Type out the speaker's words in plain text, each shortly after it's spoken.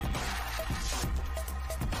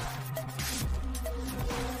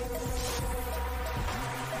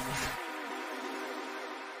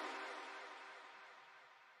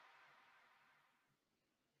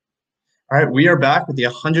All right, we are back with the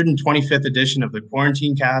 125th edition of the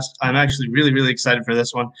Quarantine Cast. I'm actually really, really excited for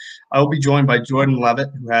this one. I will be joined by Jordan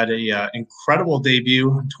Levitt, who had a incredible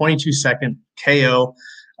debut, 22-second KO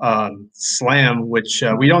slam, which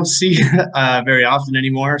we don't see very often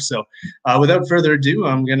anymore. So, without further ado,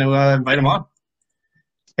 I'm going to invite him on.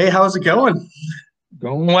 Hey, how's it going?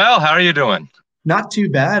 Going well. How are you doing? Not too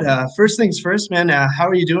bad. First things first, man. How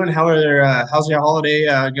are you doing? How's your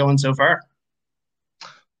holiday going so far?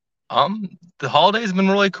 The holiday's been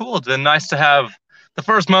really cool. It's been nice to have the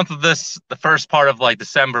first month of this, the first part of like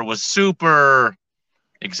December was super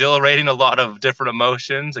exhilarating, a lot of different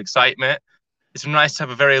emotions, excitement. It's been nice to have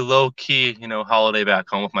a very low key, holiday back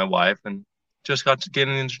home with my wife and just got to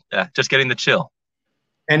getting the chill.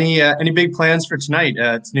 Any big plans for tonight?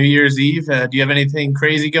 It's New Year's Eve. Do you have anything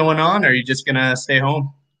crazy going on, or are you just gonna stay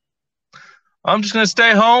home? I'm just gonna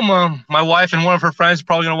stay home. My wife and one of her friends are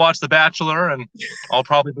probably gonna watch The Bachelor, and I'll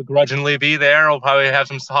probably begrudgingly be there. I'll probably have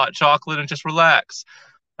some hot chocolate and just relax.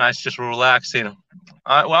 Nice, just relaxing.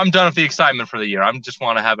 Well, I'm done with the excitement for the year. I just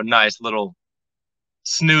want to have a nice little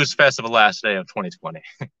snooze fest of the last day of 2020.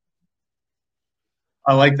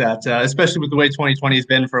 I like that, especially with the way 2020 has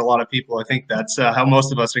been for a lot of people. I think that's how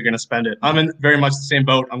most of us are going to spend it. I'm in very much the same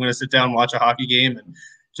boat. I'm going to sit down, watch a hockey game, and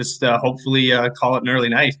just hopefully call it an early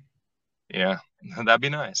night. Yeah, that'd be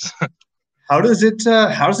nice. How does it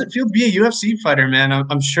feel to be a UFC fighter, man?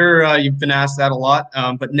 I'm sure you've been asked that a lot,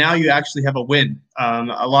 but now you actually have a win.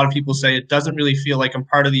 A lot of people say it doesn't really feel like I'm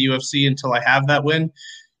part of the UFC until I have that win.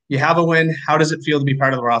 You have a win. How does it feel to be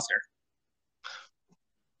part of the roster?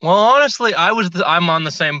 Well, honestly, I'm on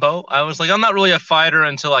the same boat. I was like, I'm not really a fighter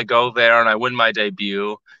until I go there and I win my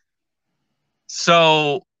debut.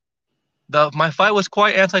 So my fight was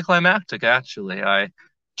quite anticlimactic, actually. I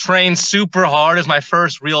trained super hard as my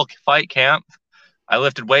first real fight camp. I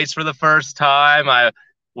lifted weights for the first time. I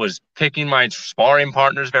was picking my sparring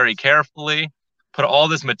partners very carefully, put all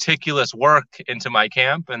this meticulous work into my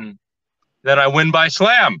camp, and then I win by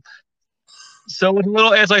slam. So it's a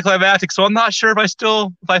little anticlimactic. So I'm not sure if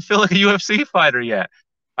I feel like a UFC fighter yet.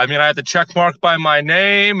 I mean, I had the check mark by my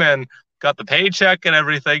name and got the paycheck and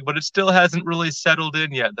everything, but it still hasn't really settled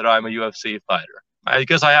in yet that I'm a UFC fighter. I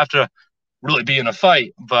guess I have to really be in a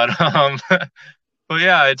fight, but but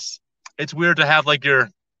yeah, it's weird to have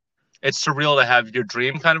it's surreal to have your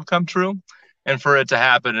dream kind of come true and for it to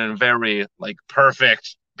happen in a very like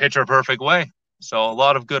perfect, picture perfect way. So a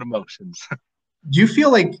lot of good emotions. Do you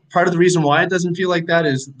feel like part of the reason why it doesn't feel like that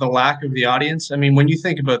is the lack of the audience? I mean, when you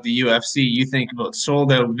think about the UFC, you think about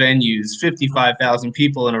sold out venues, 55,000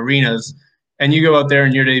 people in arenas, and you go out there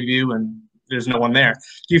in your debut and there's no one there.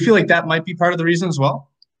 Do you feel like that might be part of the reason as well?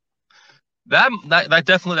 That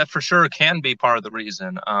definitely, that for sure can be part of the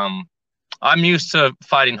reason. I'm used to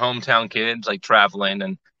fighting hometown kids, like traveling,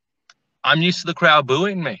 and I'm used to the crowd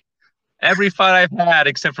booing me. Every fight I've had,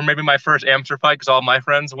 except for maybe my first amateur fight, because all my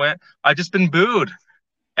friends went, I've just been booed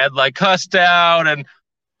and like cussed out, and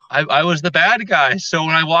I was the bad guy. So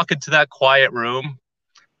when I walk into that quiet room,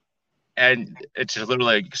 and it's just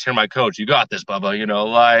literally like, hear my coach, "You got this, Bubba."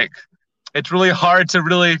 Like it's really hard to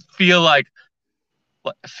really feel like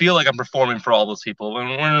I'm performing for all those people. When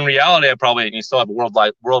in reality, you still have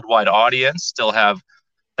a worldwide audience, still have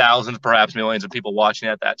thousands, perhaps millions of people watching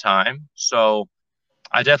at that time. So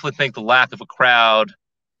I definitely think the lack of a crowd,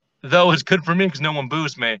 though it's good for me because no one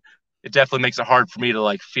boos me, it definitely makes it hard for me to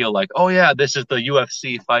like feel like, oh yeah, this is the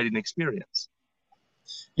UFC fighting experience.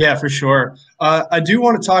 Yeah, for sure. I do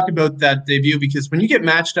want to talk about that debut because when you get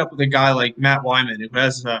matched up with a guy like Matt Wyman, who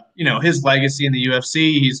has his legacy in the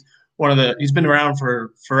UFC, he's been around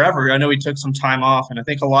for forever. I know he took some time off, and I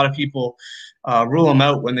think a lot of people rule him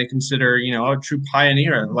out when they consider a true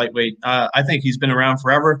pioneer at lightweight. I think he's been around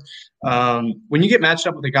forever. When you get matched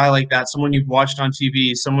up with a guy like that, someone you've watched on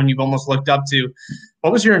TV, someone you've almost looked up to,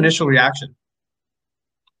 what was your initial reaction?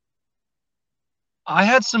 I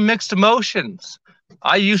had some mixed emotions.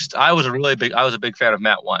 I was a big fan of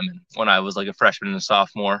Matt Wyman when I was like a freshman and a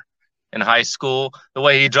sophomore in high school. The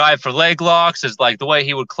way he drive for leg locks is like the way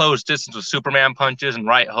he would close distance with Superman punches and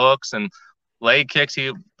right hooks and leg kicks.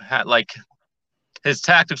 He had like his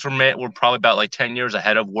tactics were probably about like 10 years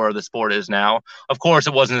ahead of where the sport is now. Of course,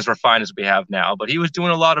 it wasn't as refined as we have now, but he was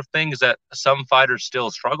doing a lot of things that some fighters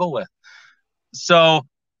still struggle with. So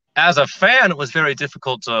as a fan, it was very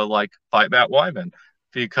difficult to like fight Matt Wyman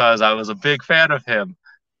because I was a big fan of him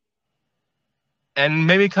and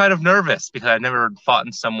maybe kind of nervous because I'd never fought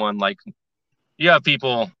in someone like you have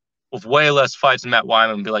people with way less fights than Matt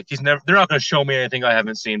Wyman and be like, they're not going to show me anything I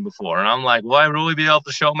haven't seen before. And I'm like, will I really be able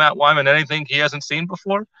to show Matt Wyman anything he hasn't seen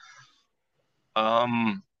before?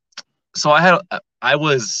 So I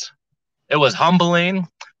was it was humbling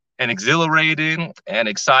and exhilarating and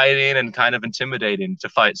exciting and kind of intimidating to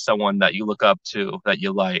fight someone that you look up to, that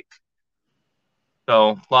you like.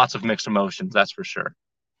 So lots of mixed emotions, that's for sure.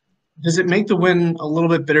 Does it make the win a little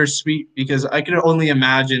bit bittersweet? Because I could only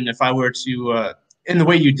imagine if I were to, in the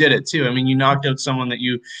way you did it too. I mean, you knocked out someone that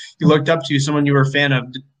you looked up to, someone you were a fan of.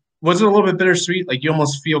 Was it a little bit bittersweet? Like you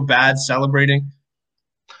almost feel bad celebrating?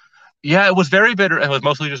 Yeah, it was very bitter. It was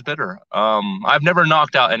mostly just bitter. I've never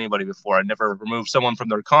knocked out anybody before. I never removed someone from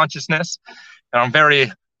their consciousness, and I'm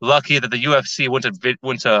very lucky that the UFC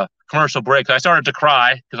went to commercial break. I started to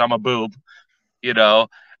cry because I'm a boob, you know,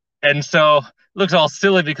 and so it looks all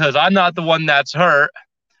silly because I'm not the one that's hurt,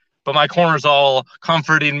 but my corner's all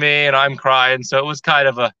comforting me and I'm crying. So it was kind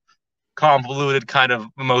of a convoluted, kind of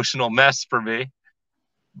emotional mess for me.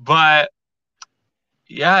 But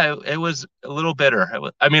yeah, it was a little bitter.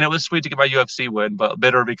 It was sweet to get my UFC win, but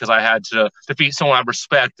bitter because I had to defeat someone I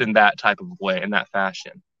respect in that type of way, in that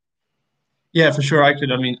fashion. Yeah, for sure. I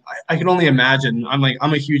could only imagine. I'm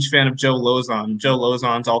a huge fan of Joe Lauzon. Joe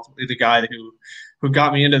Lauzon's ultimately the guy who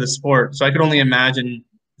got me into the sport. So I could only imagine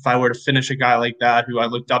if I were to finish a guy like that who I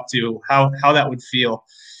looked up to, how that would feel.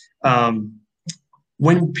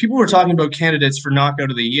 When people were talking about candidates for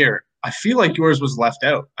knockout of the year, I feel like yours was left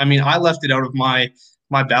out. I mean, I left it out of my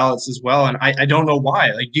ballots as well, and I don't know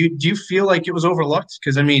why. Like, do you feel like it was overlooked?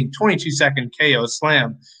 Because I mean, 22-second KO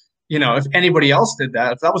slam. You know, if anybody else did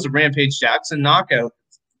that, if that was a Rampage Jackson knockout,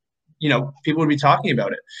 you know, people would be talking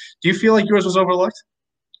about it. Do you feel like yours was overlooked?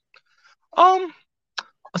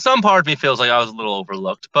 Some part of me feels like I was a little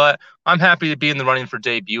overlooked, but I'm happy to be in the running for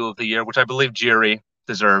debut of the year, which I believe Jiri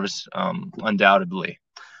deserves, undoubtedly.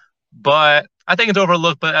 But I think it's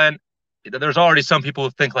overlooked. And there's already some people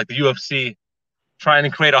who think like the UFC trying to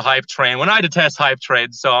create a hype train. When I detest hype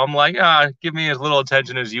trains, so I'm like, give me as little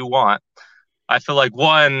attention as you want. I feel like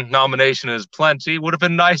one nomination is plenty. Would have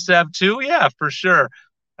been nice to have two, yeah, for sure.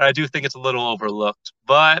 And I do think it's a little overlooked,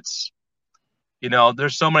 but you know,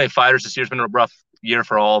 there's so many fighters this year. It's been a rough year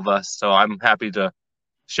for all of us, so I'm happy to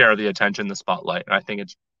share the attention, the spotlight. And I think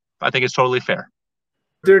it's totally fair.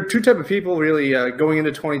 There are two types of people really going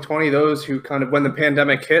into 2020, those who kind of, when the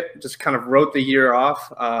pandemic hit, just kind of wrote the year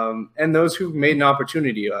off, and those who made an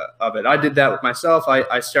opportunity of it. I did that with myself.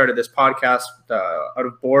 I started this podcast out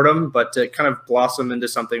of boredom, but to kind of blossom into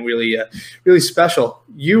something really, really special.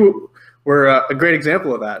 You were a great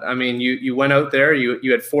example of that. I mean, you went out there,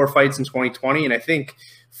 you had 4 fights in 2020, and I think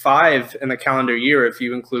 5 in the calendar year if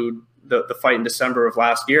you include the fight in December of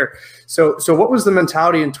last year. So what was the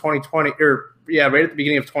mentality in 2020, or right at the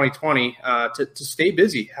beginning of 2020, to stay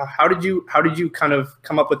busy? How did you kind of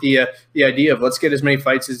come up with the idea of let's get as many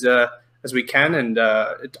fights as we can, and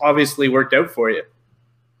it obviously worked out for you?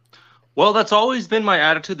 Well, that's always been my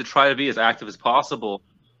attitude, to try to be as active as possible.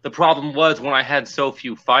 The problem was when I had so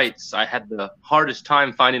few fights, I had the hardest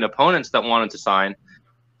time finding opponents that wanted to sign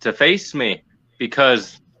to face me,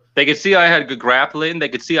 because they could see I had good grappling. They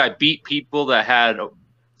could see I beat people that had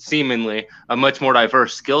seemingly a much more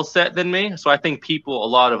diverse skill set than me. So I think a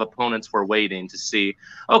lot of opponents were waiting to see,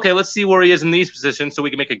 okay, let's see where he is in these positions so we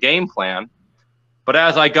can make a game plan. But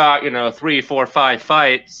as I got, 3, 4, 5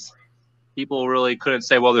 fights, people really couldn't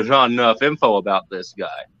say, well, there's not enough info about this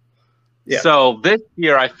guy. Yeah. So this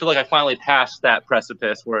year, I feel like I finally passed that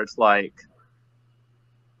precipice where it's like,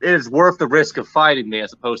 it is worth the risk of fighting me,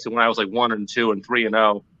 as opposed to when I was like 1-2 and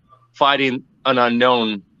 3-0. Fighting an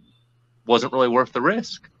unknown wasn't really worth the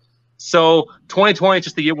risk. So 2020 is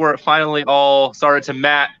just the year where it finally all started to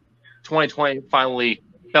match. 2020 finally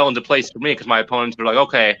fell into place for me because my opponents were like,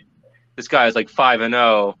 okay, this guy is like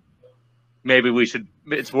 5-0. Maybe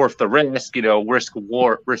it's worth the risk,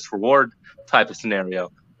 risk reward type of scenario.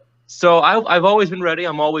 So I've always been ready.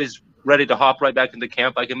 I'm always ready to hop right back into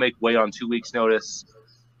camp. I can make weight on 2 weeks' notice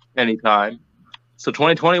anytime. So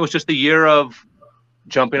 2020 was just the year of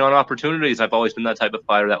jumping on opportunities. I've always been that type of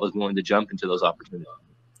fighter that was willing to jump into those opportunities.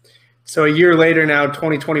 So a year later now,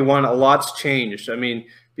 2021, a lot's changed. I mean,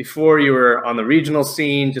 before you were on the regional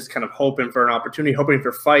scene, just kind of hoping for an opportunity, hoping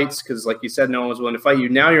for fights, because like you said, no one was willing to fight you.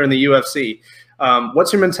 Now you're in the UFC.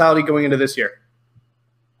 What's your mentality going into this year?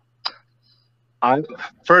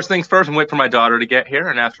 First things first, I'm waiting for my daughter to get here.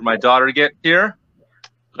 And after my daughter get here,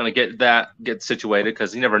 I'm going to get situated,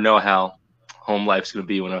 because you never know how home life's going to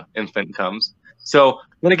be when an infant comes. So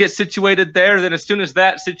I'm going to get situated there. Then as soon as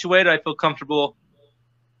that's situated, I feel comfortable,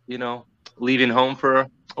 leaving home for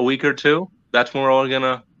a week or 2. That's when we're all going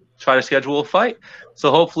to try to schedule a fight. So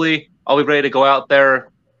hopefully I'll be ready to go out there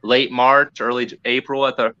late March, early April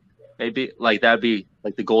that'd be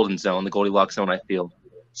like the golden zone, the Goldilocks zone, I feel.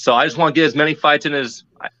 So I just want to get as many fights in as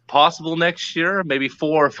Possible next year, maybe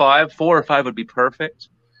 4 or 5. 4 or 5 would be perfect.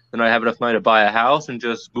 Then I have enough money to buy a house and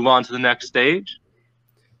just move on to the next stage.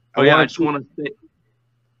 But I just want to say.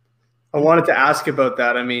 I wanted to ask about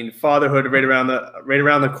that. I mean, fatherhood right around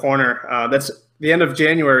the corner. That's the end of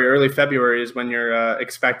January, early February is when you're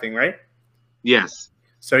expecting, right? Yes.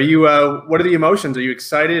 So, are you? What are the emotions? Are you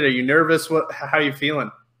excited? Are you nervous? How are you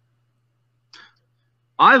feeling?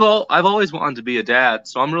 I've always wanted to be a dad,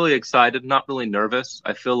 so I'm really excited. Not really nervous.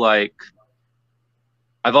 I feel like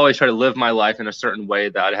I've always tried to live my life in a certain way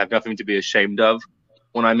that I have nothing to be ashamed of.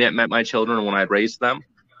 When I met my children and when I raised them,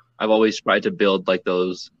 I've always tried to build like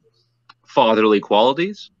those fatherly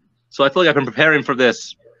qualities. So I feel like I've been preparing for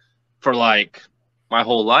this for like my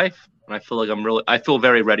whole life, and I feel like I feel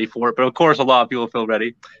very ready for it. But of course, a lot of people feel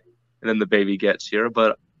ready, and then the baby gets here.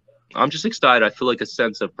 But I'm just excited. I feel like a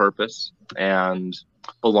sense of purpose and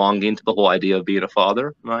belonging to the whole idea of being a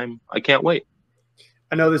father, and I can't wait.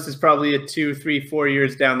 I know this is probably a 2, 3, 4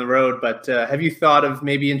 years down the road, but have you thought of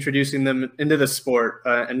maybe introducing them into the sport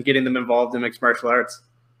and getting them involved in mixed martial arts?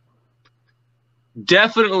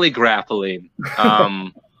 Definitely grappling.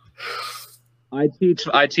 I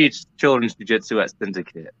teach children's jiu-jitsu at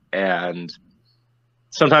Syndicate, and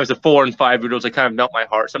sometimes the 4 and 5-year-olds, they kind of melt my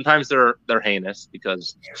heart. Sometimes they're heinous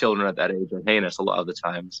because children at that age are heinous a lot of the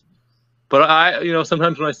times. But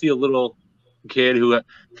sometimes when I see a little kid who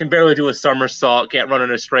can barely do a somersault, can't run in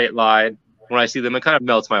a straight line, when I see them, it kind of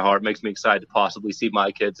melts my heart, makes me excited to possibly see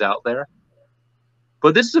my kids out there.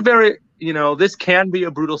 But this is this can be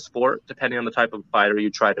a brutal sport depending on the type of fighter you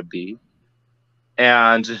try to be.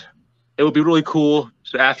 And it would be really cool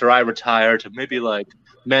after I retire to maybe like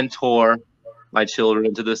mentor my children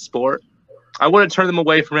into this sport. I wouldn't turn them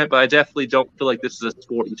away from it, but I definitely don't feel like this is a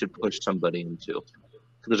sport you should push somebody into.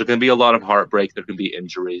 Because there's going to be a lot of heartbreak. There can be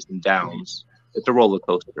injuries and downs. It's a roller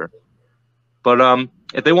coaster. But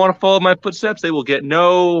if they want to follow my footsteps, they will get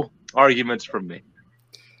no arguments from me.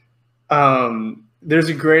 There's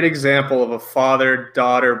a great example of a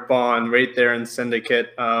father-daughter bond right there in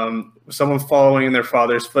Syndicate. Someone following in their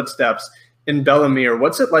father's footsteps in Bellamere.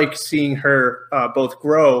 What's it like seeing her both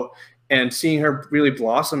grow and seeing her really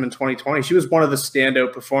blossom in 2020? She was one of the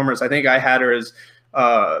standout performers. I think I had her as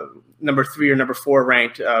number 3 or number 4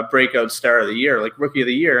 ranked breakout star of the year, like rookie of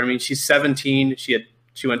the year. I mean, she's 17. She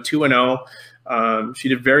went 2-0. She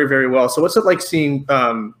did very, very well. So what's it like seeing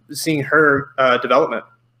her development?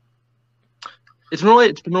 It's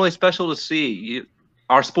been really special to see.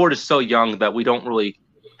 Our sport is so young that we haven't really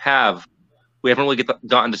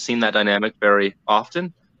gotten to see that dynamic very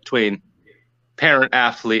often between parent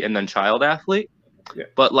athlete and then child athlete. Yeah.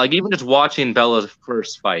 But like even just watching Bella's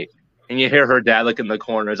first fight, and you hear her dad like in the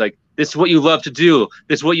corner, it's like, this is what you love to do.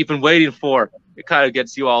 This is what you've been waiting for. It kind of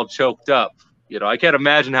gets you all choked up. I can't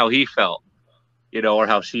imagine how he felt, or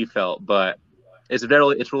how she felt. But it's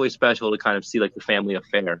really special to kind of see like the family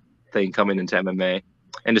affair thing coming into MMA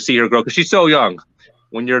and to see her grow because she's so young.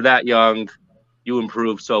 When you're that young, you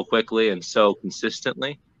improve so quickly and so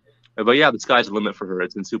consistently. But yeah, the sky's the limit for her.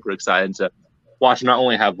 It's been super exciting to watch her not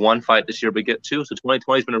only have 1 fight this year, but get 2. So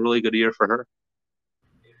 2020 has been a really good year for her.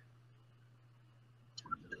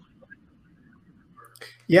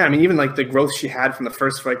 Yeah, I mean, even like the growth she had from the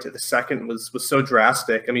first fight to the second was so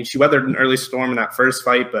drastic. I mean, she weathered an early storm in that first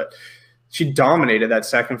fight, but she dominated that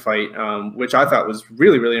second fight, which I thought was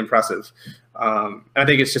really, really impressive. I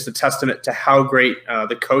think it's just a testament to how great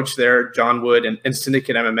the coach there, John Wood, and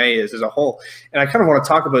Syndicate MMA is as a whole. And I kind of want to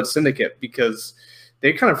talk about Syndicate because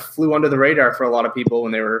they kind of flew under the radar for a lot of people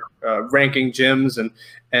when they were ranking gyms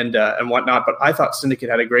and whatnot. But I thought Syndicate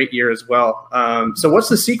had a great year as well. So what's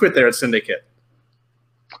the secret there at Syndicate?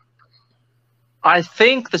 I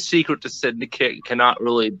think the secret to Syndicate cannot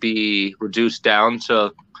really be reduced down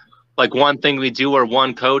to like one thing we do or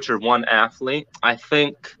one coach or one athlete. I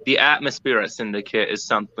think the atmosphere at Syndicate is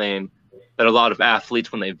something that a lot of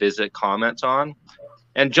athletes, when they visit, comment on.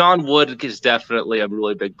 And John Wood is definitely a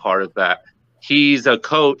really big part of that. He's a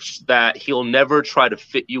coach that he'll never try to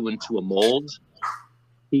fit you into a mold.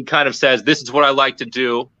 He kind of says, this is what I like to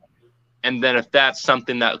do. And then if that's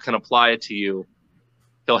something that can apply to you,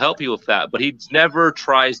 he'll help you with that. But he never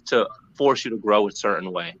tries to force you to grow a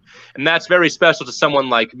certain way. And that's very special to someone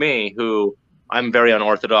like me, who I'm very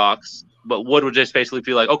unorthodox. But Wood would just basically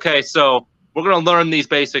be like, okay, so we're going to learn these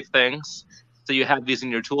basic things. So you have these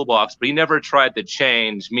in your toolbox. But he never tried to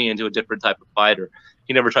change me into a different type of fighter.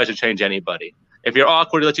 He never tries to change anybody. If you're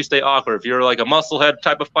awkward, he lets you stay awkward. If you're like a musclehead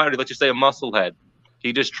type of fighter, he lets you stay a musclehead.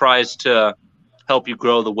 He just tries to help you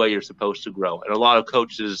grow the way you're supposed to grow. And a lot of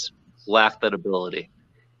coaches lack that ability.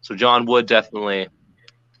 So John Wood definitely,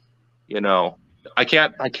 I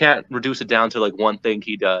can't reduce it down to like one thing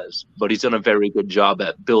he does, but he's done a very good job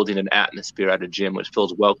at building an atmosphere at a gym which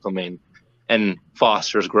feels welcoming and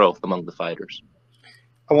fosters growth among the fighters.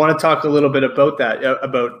 I want to talk a little bit about that,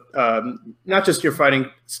 about not just your fighting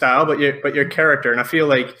style, but your character. And I feel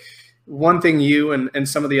like one thing you and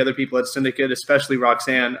some of the other people at Syndicate, especially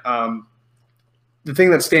Roxanne, the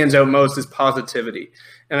thing that stands out most is positivity.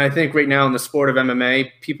 And I think right now in the sport of MMA,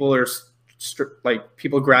 people are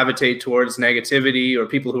people gravitate towards negativity, or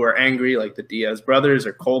people who are angry, like the Diaz brothers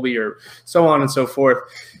or Colby or so on and so forth.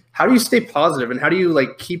 How do you stay positive, and how do you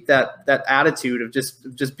like keep that attitude of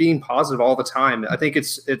just being positive all the time? I think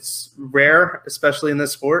it's rare, especially in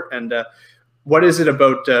this sport. And what is it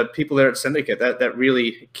about people there at Syndicate that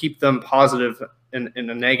really keep them positive in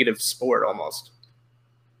a negative sport almost?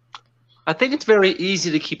 I think it's very easy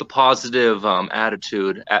to keep a positive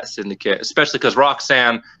attitude at Syndicate, especially because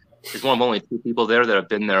Roxanne is one of only 2 people there that have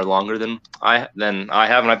been there longer than I have, and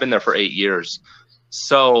I've been there for 8 years.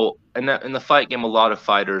 So in the fight game, a lot of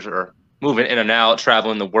fighters are moving in and out,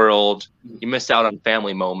 traveling the world. You miss out on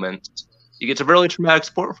family moments. It's a really traumatic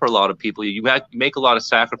sport for a lot of people. You make a lot of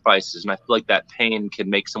sacrifices, and I feel like that pain can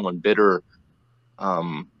make someone bitter,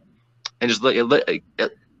 and just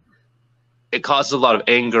it causes a lot of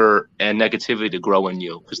anger and negativity to grow in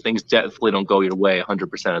you, because things definitely don't go your way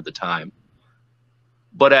 100% of the time.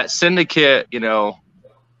 But at Syndicate, you know,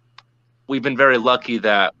 we've been very lucky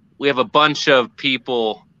that we have a bunch of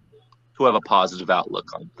people who have a positive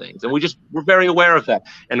outlook on things, and we're very aware of that.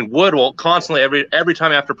 And Wood will constantly every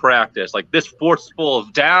time after practice, like, this sport's full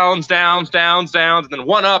of downs, and then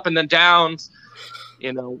one up and then downs.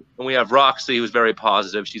 You know, and we have Roxy, who's very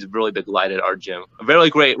positive. She's a really big light at our gym. A very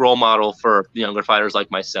great role model for the younger fighters like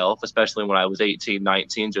myself, especially when I was 18,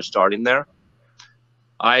 19, just starting there.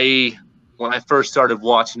 When I first started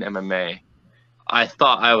watching MMA, I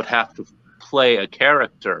thought I would have to play a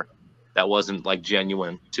character that wasn't like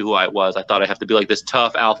genuine to who I was. I thought I'd have to be like this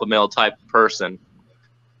tough alpha male type person.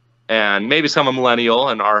 And maybe some a millennial,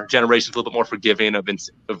 and our generation's a little bit more forgiving of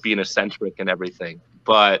being eccentric and everything.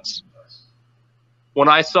 But when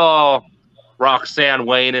I saw Roxanne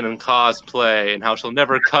weighing in cosplay and how she'll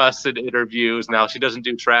never cuss in interviews, now she doesn't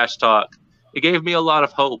do trash talk, it gave me a lot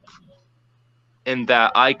of hope in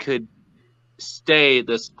that I could stay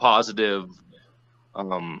this positive.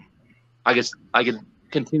 I guess I could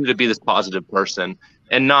continue to be this positive person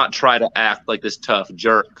and not try to act like this tough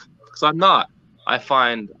jerk, because I'm not.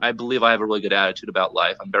 I believe I have a really good attitude about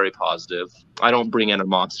life. I'm very positive. I don't bring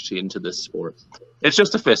animosity into this sport. It's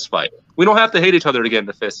just a fist fight. We don't have to hate each other to get in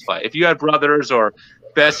a fist fight. If you have brothers or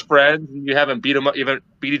best friends and you haven't beat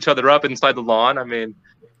each other up inside the lawn, I mean,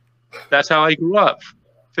 that's how I grew up.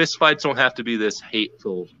 Fist fights don't have to be this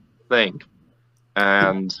hateful thing.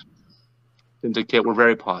 And Syndicate, we're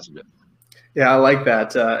very positive. Yeah, I like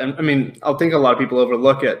that. And I mean, I think a lot of people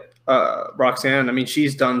overlook it. Roxanne, I mean,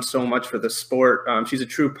 she's done so much for the sport. She's a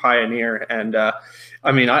true pioneer. And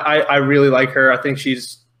I mean, I really like her. I think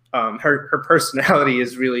she's her personality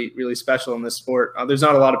is really, really special in this sport. There's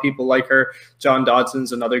not a lot of people like her. John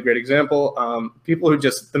Dodson's another great example. People who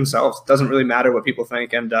just themselves, doesn't really matter what people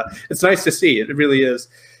think. And it's nice to see. It really is.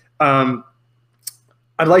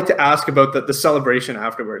 I'd like to ask about the celebration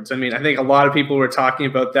afterwards. I mean, I think a lot of people were talking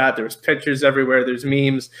about that. There's pictures everywhere. There's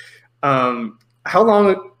memes. How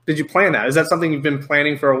long did you plan that? Is that something you've been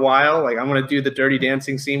planning for a while? Like, I'm going to do the Dirty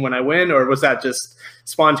Dancing scene when I win, or was that just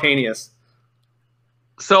spontaneous?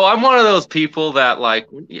 So I'm one of those people that, like,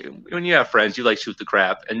 when you have friends, you like shoot the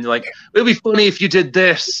crap, and you're like, it'd be funny if you did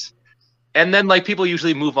this, and then like people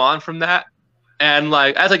usually move on from that. And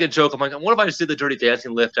like, as like a joke, I'm like, what if I just did the Dirty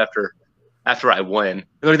Dancing lift after I win?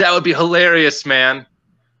 Like, that would be hilarious, man.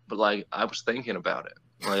 But like, I was thinking about it.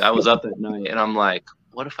 Like, I was up at night, and I'm like,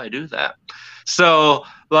 what if I do that? So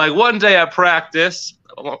like one day at practice,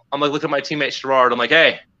 I'm like looking at my teammate Sherrard. I'm like,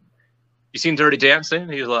 hey, you seen Dirty Dancing?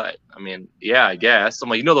 He's like, I mean, yeah, I guess. I'm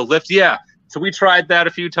like, you know the lift? Yeah. So we tried that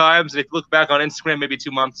a few times. And if you look back on Instagram maybe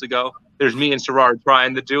 2 months ago, there's me and Sherrard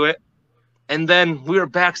trying to do it. And then we were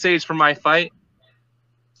backstage for my fight.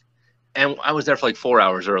 And I was there for like 4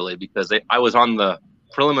 hours early because I was on the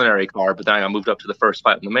preliminary card, but then I got moved up to the first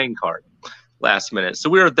fight on the main card last minute. So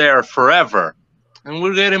we were there forever. And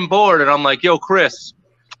we're getting bored. And I'm like, yo, Chris,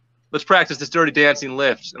 let's practice this Dirty Dancing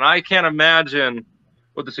lift. And I can't imagine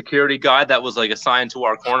what the security guy that was like assigned to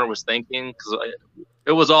our corner was thinking, because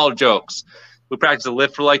it was all jokes. We practiced a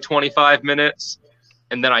lift for like 25 minutes,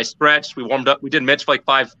 and then I stretched. We warmed up. We did mitts for like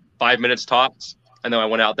five minutes tops, and then I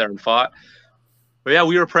went out there and fought. But yeah,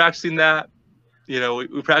 we were practicing that. You know,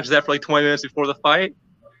 we practiced that for like 20 minutes before the fight,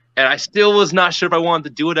 and I still was not sure if I wanted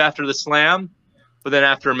to do it after the slam. But then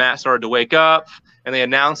after Matt started to wake up and they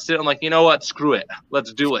announced it, I'm like, you know what? Screw it.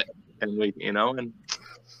 Let's do it. And we, you know, and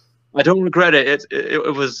I don't regret it.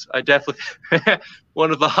 It was, I definitely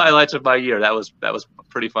one of the highlights of my year. That was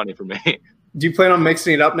pretty funny for me. Do you plan on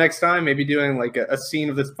mixing it up next time? Maybe doing like a scene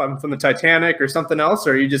of this from the Titanic or something else,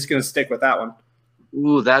 or are you just gonna stick with that one?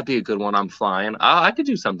 Ooh, that'd be a good one. I'm flying. I could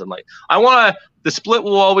do something like the split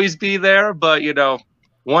will always be there, but you know,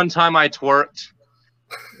 one time I twerked.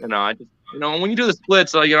 You know, I just, you know, when you do the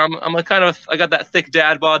splits, you know, I'm a kind of, I got that thick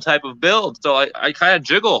dad bod type of build, so I kind of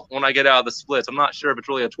jiggle when I get out of the splits. I'm not sure if it's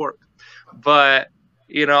really a twerk, but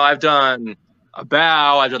you know, I've done a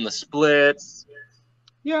bow, I've done the splits.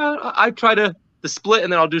 Yeah, I try to the split,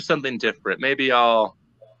 and then I'll do something different. Maybe I'll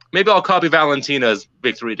copy Valentina's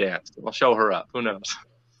victory dance. I'll show her up. Who knows?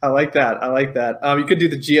 I like that. I like that. You could do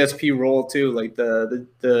the GSP roll too, like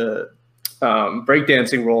the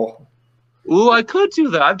breakdancing roll. Ooh, I could do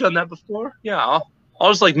that. I've done that before. Yeah,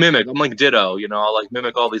 I'll just like mimic. I'm like Ditto, you know. I'll like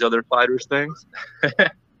mimic all these other fighters' things.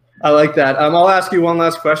 I like that. I'll ask you one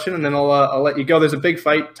last question, and then I'll let you go. There's a big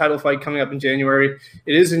title fight coming up in January.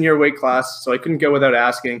 It is in your weight class, so I couldn't go without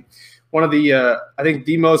asking. One of the, I think,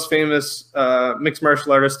 the most famous mixed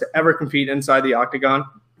martial artists to ever compete inside the octagon,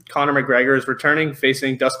 Conor McGregor, is returning,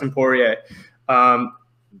 facing Dustin Poirier. Do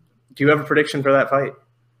you have a prediction for that fight?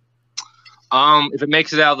 If it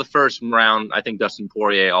makes it out of the first round, I think Dustin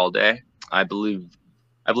Poirier all day. I believe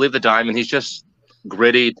the Diamond. He's just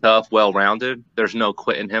gritty, tough, well-rounded. There's no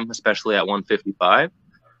quitting him, especially at 155.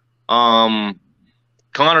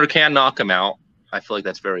 Conor can knock him out. I feel like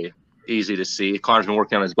that's very easy to see. Conor's been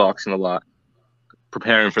working on his boxing a lot,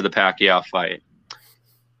 preparing for the Pacquiao fight.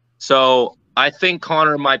 So I think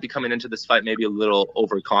Conor might be coming into this fight maybe a little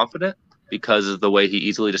overconfident because of the way he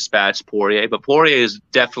easily dispatched Poirier. But Poirier is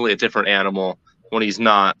definitely a different animal when he's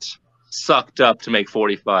not sucked up to make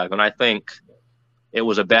 45. And I think it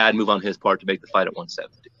was a bad move on his part to make the fight at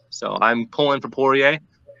 170. So I'm pulling for Poirier,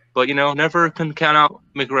 but you know, never can count out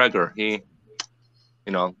McGregor. He,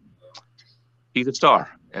 you know, he's a star,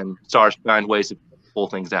 and stars find ways to pull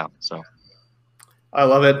things out. So I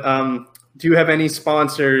love it. Do you have any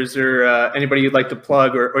sponsors or anybody you'd like to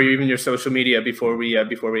plug, or even your social media before we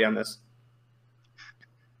end this?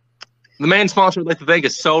 The main sponsor I'd like to thank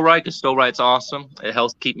is So Right, because So Right's awesome. It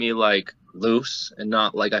helps keep me like loose and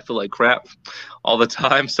not like I feel like crap all the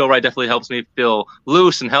time. So Right definitely helps me feel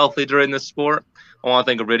loose and healthy during this sport. I want to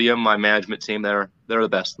thank Iridium, my management team. They're the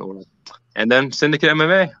best in the world. And then Syndicate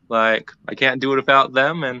MMA. Like, I can't do it without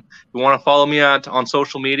them. And if you want to follow me on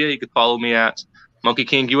social media, you could follow me at Monkey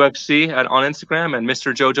King UFC on Instagram and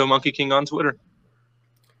Mr. Jojo Monkey King on Twitter.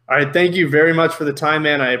 All right, thank you very much for the time,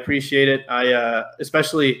 man. I appreciate it.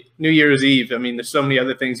 Especially New Year's Eve. I mean, there's so many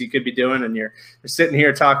other things you could be doing, and you're sitting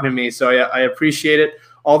here talking to me. So I appreciate it.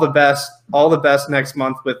 All the best next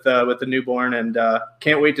month with the newborn, and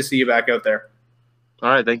can't wait to see you back out there. All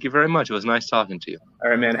right, thank you very much. It was nice talking to you. All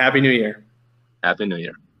right, man. Happy New Year. Happy New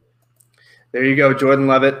Year. There you go, Jordan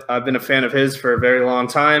Levitt. I've been a fan of his for a very long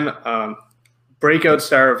time. Breakout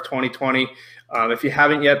star of 2020. If you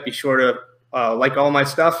haven't yet, be sure to like all my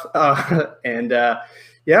stuff. And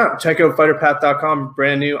yeah, check out fighterpath.com.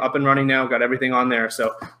 Brand new, up and running now. Got everything on there.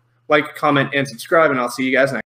 So like, comment, and subscribe, and I'll see you guys next.